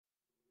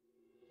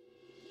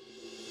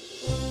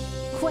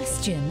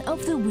Question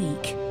of the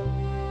Week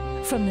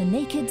from the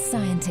Naked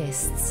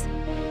Scientists.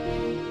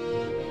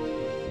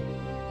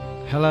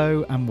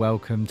 Hello and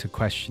welcome to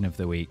Question of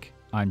the Week.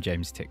 I'm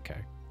James Titko.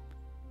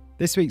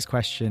 This week's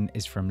question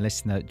is from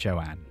listener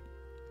Joanne.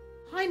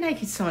 Hi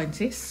Naked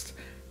Scientists.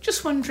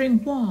 Just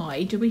wondering,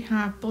 why do we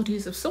have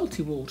bodies of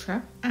salty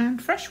water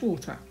and fresh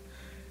water?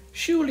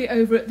 Surely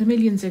over the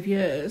millions of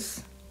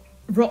years,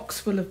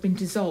 rocks will have been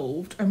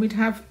dissolved and we'd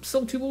have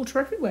salty water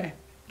everywhere.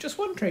 Just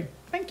wondering.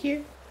 Thank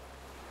you.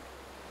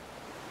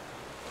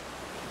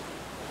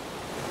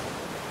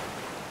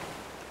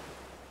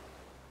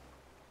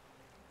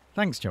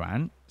 Thanks,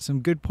 Joanne.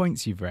 Some good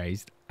points you've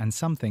raised and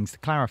some things to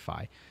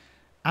clarify.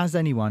 As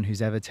anyone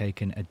who's ever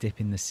taken a dip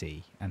in the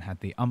sea and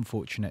had the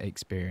unfortunate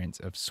experience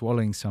of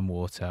swallowing some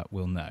water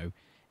will know,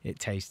 it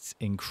tastes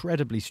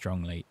incredibly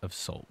strongly of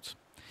salt.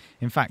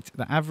 In fact,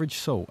 the average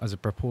salt as a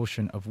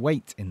proportion of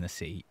weight in the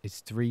sea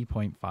is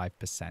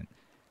 3.5%.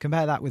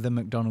 Compare that with a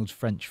McDonald's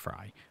French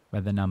fry,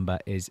 where the number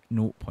is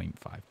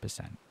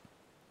 0.5%.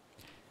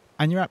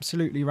 And you're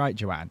absolutely right,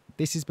 Joanne.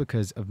 This is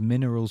because of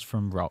minerals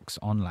from rocks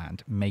on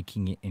land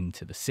making it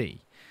into the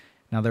sea.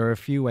 Now, there are a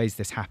few ways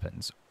this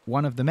happens.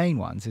 One of the main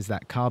ones is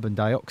that carbon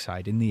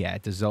dioxide in the air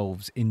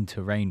dissolves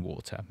into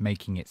rainwater,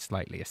 making it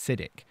slightly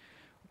acidic.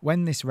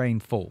 When this rain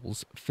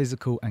falls,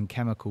 physical and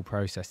chemical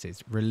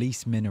processes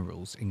release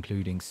minerals,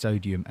 including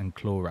sodium and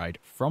chloride,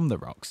 from the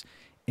rocks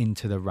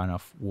into the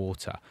runoff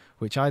water,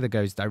 which either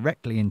goes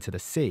directly into the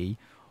sea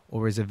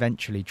or is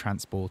eventually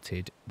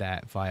transported there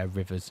via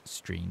rivers,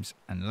 streams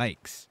and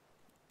lakes.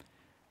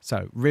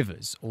 So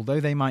rivers, although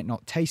they might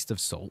not taste of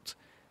salt,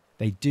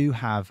 they do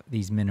have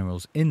these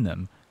minerals in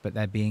them, but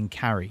they're being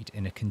carried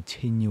in a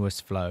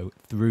continuous flow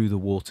through the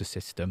water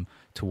system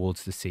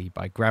towards the sea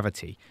by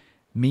gravity,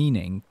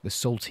 meaning the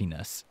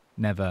saltiness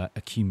never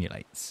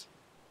accumulates.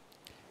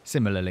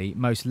 Similarly,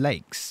 most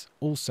lakes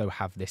also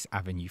have this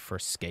avenue for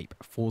escape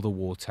for the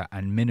water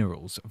and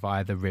minerals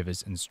via the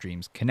rivers and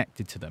streams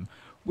connected to them,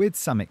 with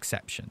some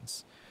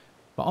exceptions.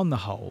 But on the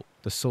whole,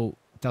 the salt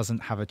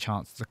doesn't have a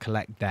chance to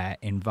collect there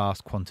in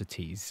vast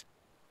quantities.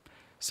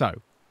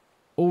 So,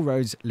 all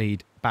roads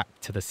lead back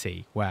to the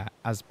sea, where,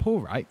 as Paul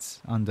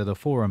writes under the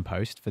forum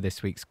post for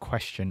this week's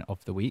Question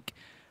of the Week,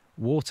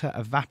 water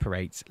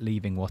evaporates,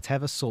 leaving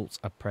whatever salts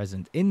are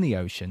present in the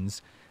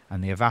oceans,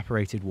 and the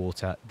evaporated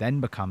water then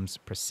becomes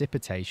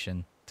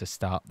precipitation to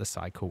start the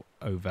cycle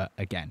over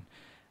again.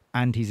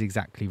 And he's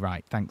exactly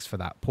right. Thanks for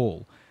that,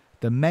 Paul.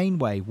 The main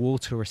way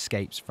water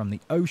escapes from the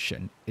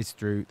ocean is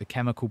through the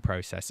chemical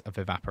process of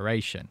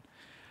evaporation.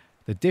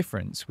 The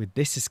difference with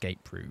this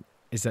escape route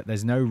is that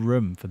there's no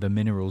room for the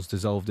minerals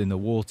dissolved in the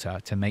water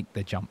to make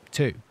the jump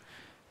too.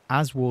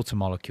 As water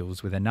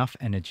molecules with enough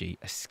energy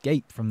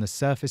escape from the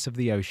surface of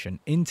the ocean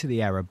into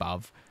the air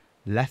above,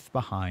 left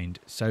behind,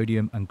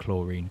 sodium and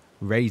chlorine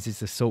raises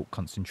the salt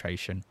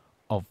concentration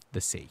of the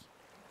sea.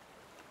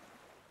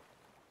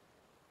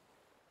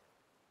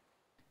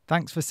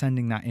 Thanks for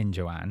sending that in,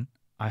 Joanne.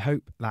 I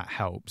hope that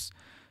helps.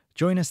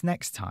 Join us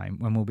next time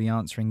when we'll be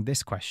answering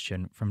this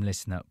question from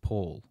listener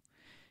Paul.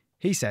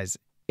 He says,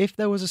 if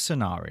there was a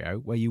scenario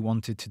where you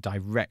wanted to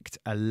direct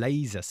a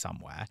laser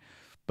somewhere,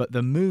 but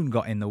the moon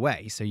got in the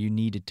way, so you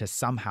needed to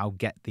somehow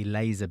get the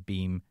laser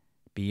beam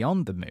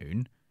beyond the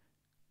moon,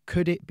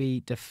 could it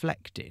be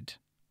deflected?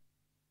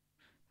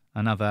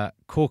 Another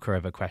corker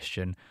of a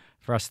question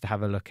for us to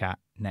have a look at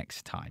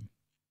next time.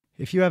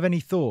 If you have any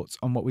thoughts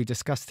on what we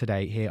discussed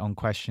today here on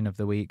Question of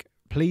the Week,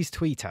 please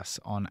tweet us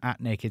on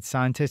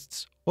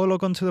 @NakedScientists or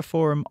log on to the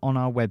forum on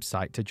our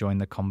website to join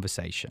the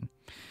conversation.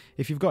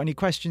 If you've got any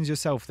questions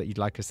yourself that you'd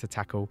like us to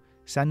tackle,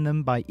 send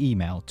them by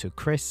email to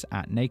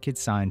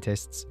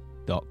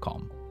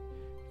chris@nakedscientists.com.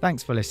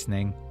 Thanks for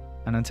listening,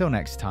 and until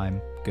next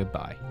time,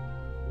 goodbye.